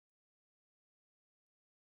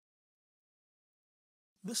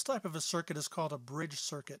This type of a circuit is called a bridge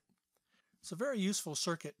circuit. It's a very useful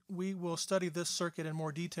circuit. We will study this circuit in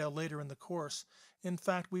more detail later in the course. In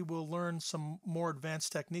fact, we will learn some more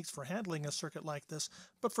advanced techniques for handling a circuit like this,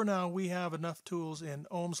 but for now we have enough tools in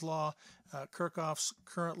Ohm's law, Kirchhoff's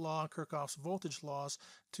current law, Kirchhoff's voltage laws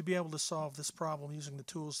to be able to solve this problem using the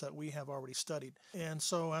tools that we have already studied. And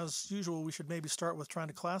so, as usual, we should maybe start with trying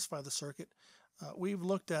to classify the circuit. We've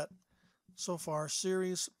looked at, so far,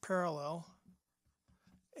 series parallel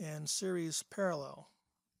and series parallel.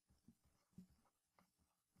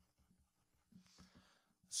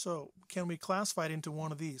 So can we classify it into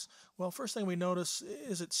one of these? Well, first thing we notice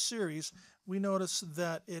is its series. We notice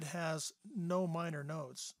that it has no minor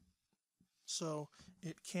nodes, so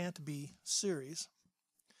it can't be series.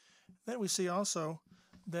 Then we see also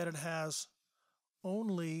that it has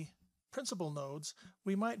only principal nodes.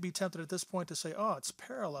 We might be tempted at this point to say, oh, it's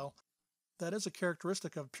parallel. That is a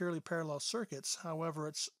characteristic of purely parallel circuits. However,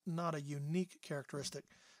 it's not a unique characteristic,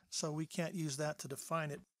 so we can't use that to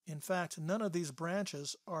define it. In fact, none of these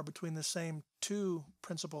branches are between the same two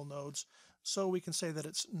principal nodes, so we can say that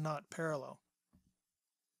it's not parallel.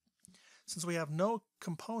 Since we have no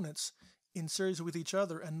components in series with each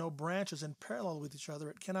other and no branches in parallel with each other,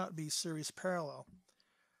 it cannot be series parallel.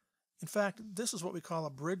 In fact, this is what we call a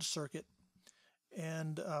bridge circuit,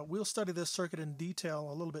 and we'll study this circuit in detail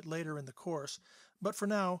a little bit later in the course. But for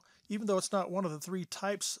now, even though it's not one of the three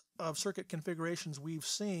types of circuit configurations we've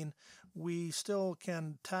seen, we still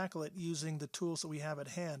can tackle it using the tools that we have at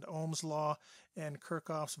hand, Ohm's law and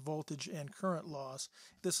Kirchhoff's voltage and current laws.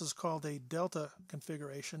 This is called a delta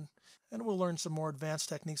configuration, and we'll learn some more advanced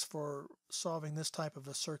techniques for solving this type of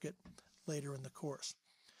a circuit later in the course.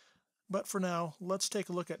 But for now, let's take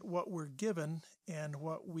a look at what we're given and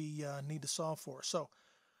what we need to solve for. So,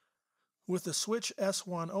 with the switch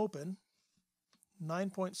S1 open,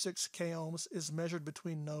 9.6 k ohms is measured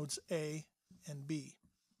between nodes A and B.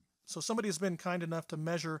 So somebody has been kind enough to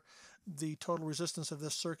measure the total resistance of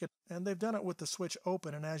this circuit, and they've done it with the switch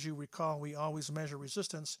open. And as you recall, we always measure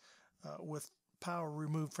resistance with power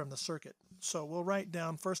removed from the circuit. So we'll write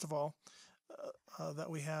down, first of all,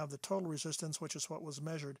 that we have the total resistance, which is what was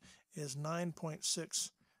measured, is 9.6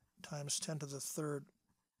 times 10 to the third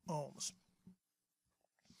ohms.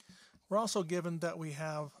 We're also given that we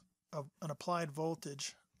have an applied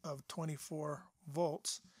voltage of 24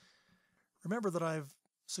 volts. Remember that I've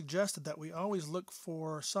suggested that we always look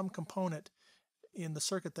for some component in the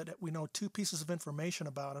circuit that we know two pieces of information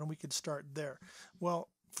about, and we could start there. Well,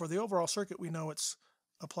 for the overall circuit, we know its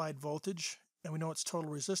applied voltage and we know its total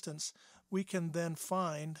resistance. We can then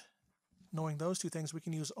find, knowing those two things, we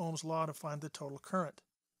can use Ohm's law to find the total current.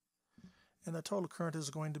 And the total current is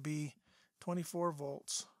going to be 24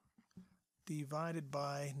 volts divided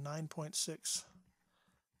by 9.6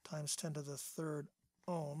 times 10 to the third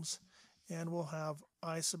ohms, and we'll have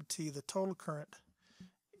I sub t. The total current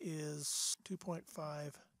is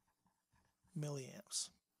 2.5 milliamps.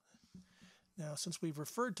 Now, since we've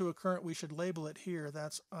referred to a current, we should label it here.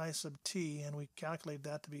 That's I sub t, and we calculate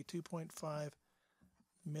that to be 2.5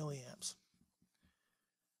 milliamps.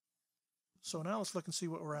 So now let's look and see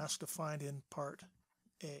what we're asked to find in part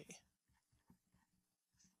A.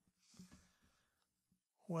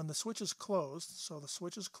 When the switch is closed, so the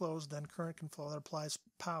switch is closed, then current can flow. That applies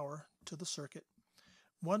power to the circuit.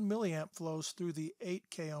 1 milliamp flows through the 8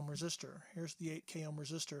 k ohm resistor. Here's the 8 k ohm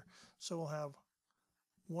resistor. So we'll have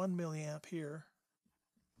 1 milliamp here.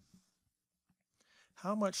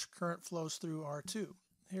 How much current flows through R2?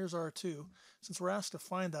 Here's R2. Since we're asked to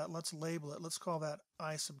find that, let's label it. Let's call that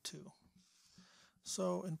I sub 2.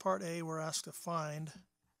 So in part A, we're asked to find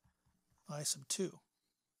I sub 2.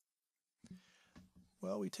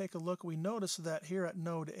 Well, we take a look. We notice that here at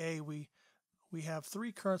node A, we have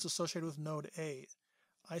three currents associated with node A.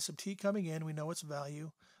 I sub t coming in, we know its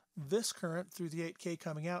value. This current through the 8K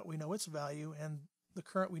coming out, we know its value, and the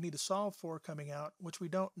current we need to solve for coming out, which we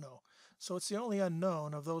don't know. So it's the only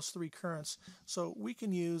unknown of those three currents. So we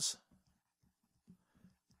can use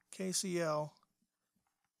KCL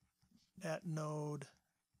at node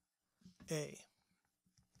A.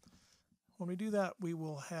 When we do that, we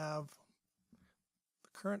will have the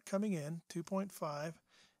current coming in, 2.5.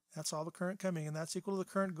 That's all the current coming in. That's equal to the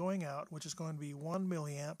current going out, which is going to be 1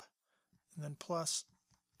 milliamp, and then plus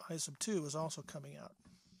I sub 2 is also coming out.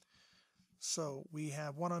 So we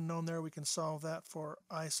have one unknown there. We can solve that for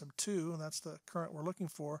I sub 2. That's the current we're looking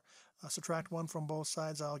for. Subtract 1 from both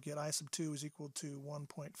sides. I'll get I sub 2 is equal to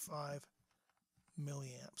 1.5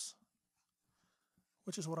 milliamps,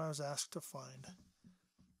 which is what I was asked to find.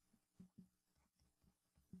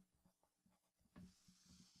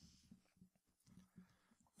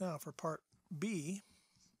 Now for part B,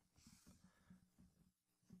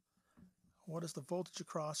 what is the voltage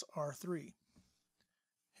across R3?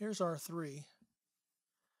 Here's R3.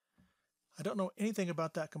 I don't know anything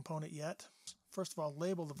about that component yet. First of all,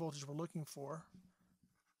 label the voltage we're looking for.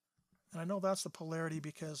 And I know that's the polarity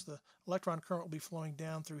because the electron current will be flowing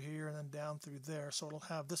down through here and then down through there, so it'll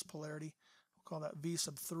have this polarity. We'll call that V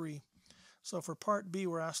sub 3. So for part B,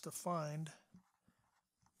 we're asked to find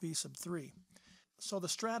V sub 3. So the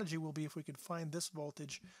strategy will be, if we could find this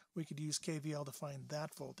voltage, we could use KVL to find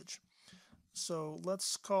that voltage. So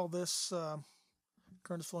let's call this,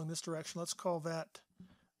 current is flowing this direction, let's call that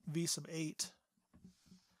V sub 8.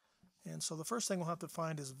 And so the first thing we'll have to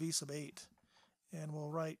find is V sub 8. And we'll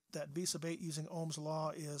write that V sub 8 using Ohm's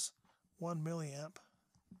law is 1 milliamp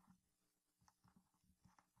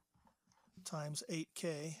times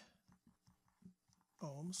 8K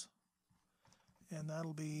ohms. And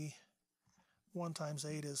that'll be 1 times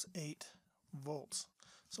 8 is 8 volts.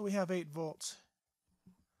 So we have 8 volts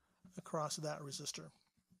across that resistor.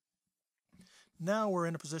 Now we're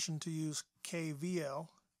in a position to use KVL,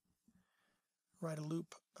 write a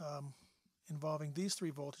loop involving these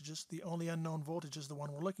 3 voltages. The only unknown voltage is the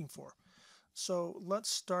one we're looking for. So let's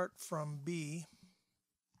start from B.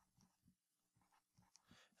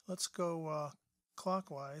 Let's go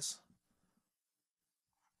clockwise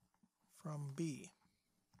from B.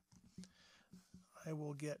 I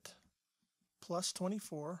will get plus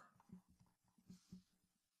 24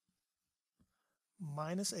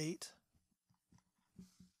 minus 8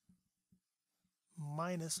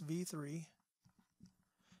 minus V3.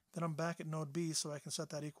 Then I'm back at node B, so I can set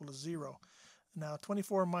that equal to 0. Now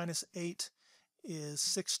 24 minus 8 is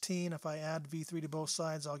 16. If I add V3 to both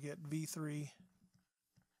sides, I'll get V3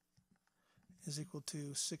 is equal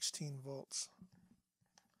to 16 volts,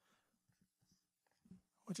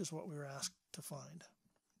 which is what we were asked to find.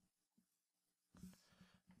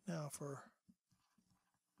 Now for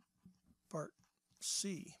part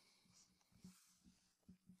C.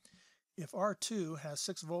 If R2 has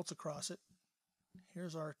 6 volts across it,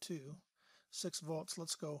 here's R2, 6 volts,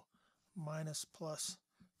 let's go minus plus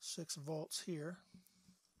 6 volts here.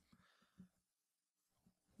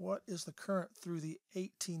 What is the current through the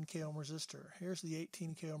 18K ohm resistor? Here's the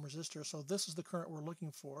 18K ohm resistor, so this is the current we're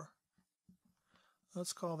looking for.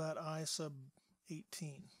 Let's call that I sub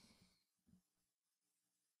 18.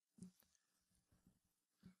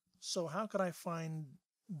 So how could I find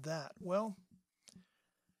that? Well,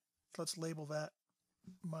 let's label that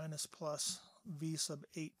minus plus V sub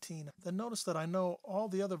 18. Then notice that I know all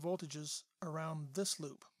the other voltages around this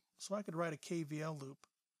loop. So I could write a KVL loop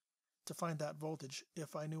to find that voltage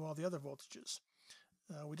if I knew all the other voltages.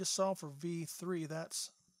 We just solved for V3,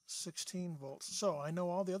 that's 16 volts. So I know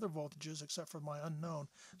all the other voltages except for my unknown.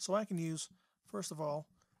 So I can use, first of all,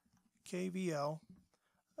 KVL.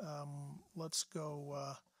 Let's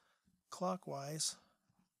go clockwise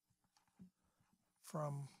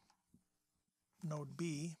from node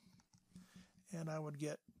B, and I would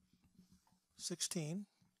get 16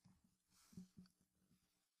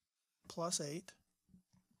 plus 8,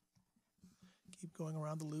 keep going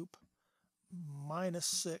around the loop, minus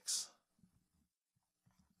 6,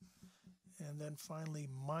 and then finally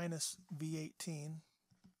minus V18,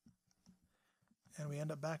 and we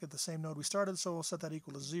end up back at the same node we started, so we'll set that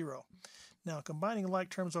equal to 0. Now combining like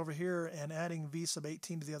terms over here and adding V sub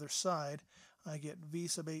 18 to the other side, I get V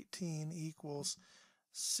sub 18 equals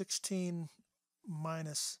 16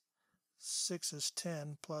 minus 6 is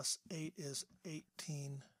 10 plus 8 is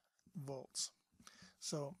 18 volts.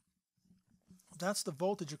 So that's the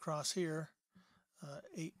voltage across here,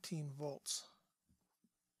 18 volts.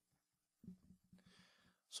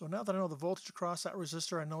 So now that I know the voltage across that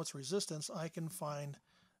resistor, I know its resistance, I can find,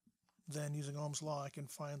 then using Ohm's law, I can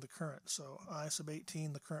find the current. So I sub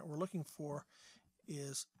 18, the current we're looking for,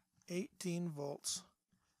 is 18 volts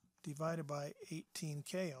divided by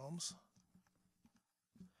 18K ohms.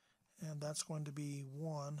 And that's going to be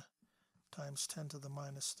 1 times 10 to the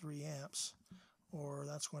minus 3 amps, or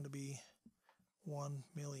that's going to be 1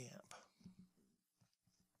 milliamp.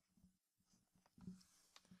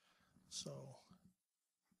 So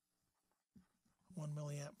 1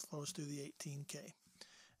 milliamp flows through the 18K.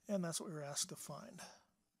 And that's what we were asked to find.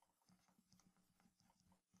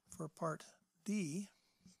 For part D,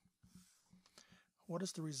 what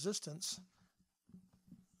is the resistance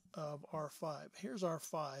of R5? Here's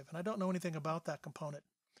R5, and I don't know anything about that component.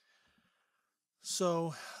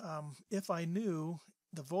 So if I knew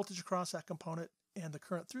the voltage across that component and the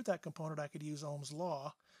current through that component, I could use Ohm's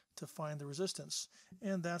law to find the resistance.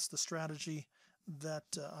 And that's the strategy that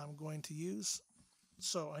I'm going to use.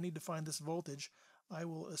 So I need to find this voltage. I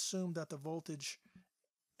will assume that the voltage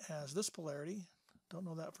has this polarity, Don't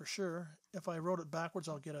know that for sure. If I wrote it backwards,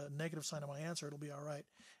 I'll get a negative sign on my answer. It'll be all right.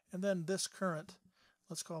 And then this current,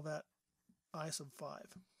 let's call that I sub 5.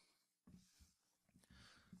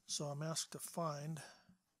 So I'm asked to find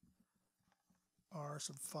R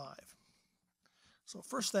sub 5. So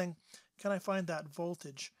first thing, can I find that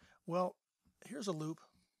voltage? Well, here's a loop.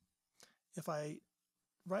 If I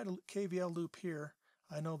write a KVL loop here,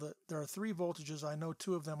 I know that there are 3 voltages. I know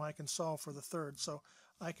 2 of them I can solve for the third. So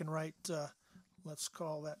I can write, let's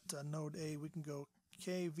call that node A. We can go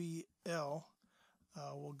KVL.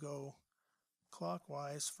 We'll go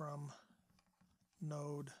clockwise from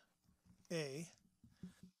node A.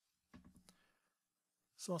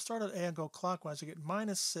 So I'll start at A and go clockwise. I get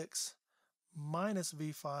minus 6 minus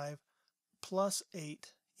V5 plus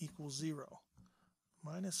 8 equals 0.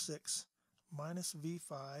 Minus 6 minus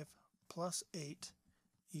V5 plus 8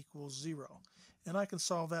 equals 0. And I can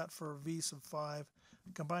solve that for V sub 5.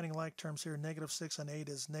 Combining like terms here, negative 6 and 8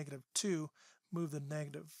 is negative 2. Move the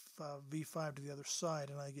negative V5 to the other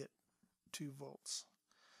side and I get 2 volts.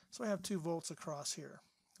 So I have 2 volts across here.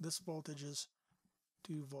 This voltage is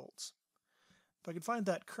 2 volts. If I could find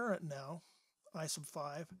that current now, I sub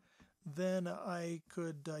 5, then I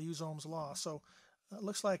could use Ohm's law. So it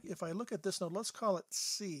looks like if I look at this node, let's call it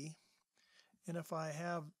C, and if I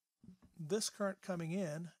have this current coming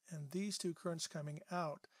in and these 2 currents coming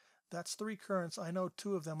out, that's 3 currents. I know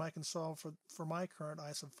 2 of them I can solve for my current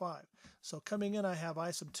I sub 5. So coming in I have I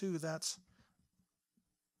sub 2, that's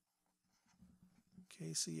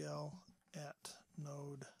KCL at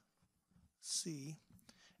node C,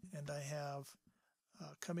 and I have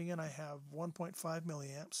coming in I have 1.5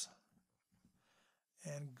 milliamps,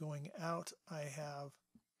 and going out I have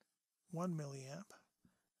 1 milliamp,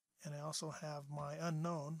 and I also have my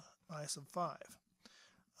unknown I sub 5.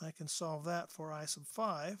 I can solve that for I sub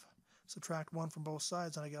 5, subtract 1 from both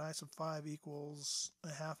sides, and I get I sub 5 equals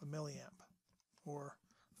a half a milliamp, or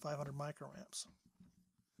 500 microamps.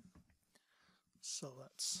 So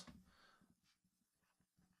that's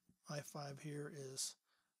I5 here is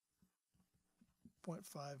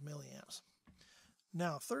 0.5 milliamps.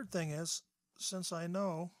 Now, third thing is, since I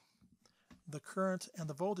know the current and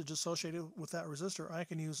the voltage associated with that resistor, I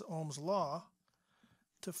can use Ohm's law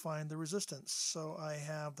to find the resistance. So I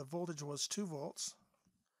have the voltage was 2 volts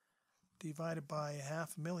divided by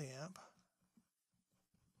half milliamp,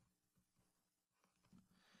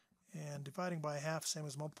 and dividing by half same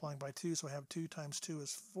as multiplying by 2, so I have 2 times 2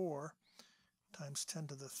 is 4 times 10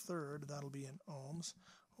 to the third, that'll be in ohms,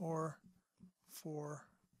 or 4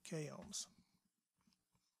 k ohms.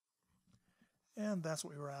 And that's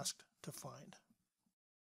what we were asked to find.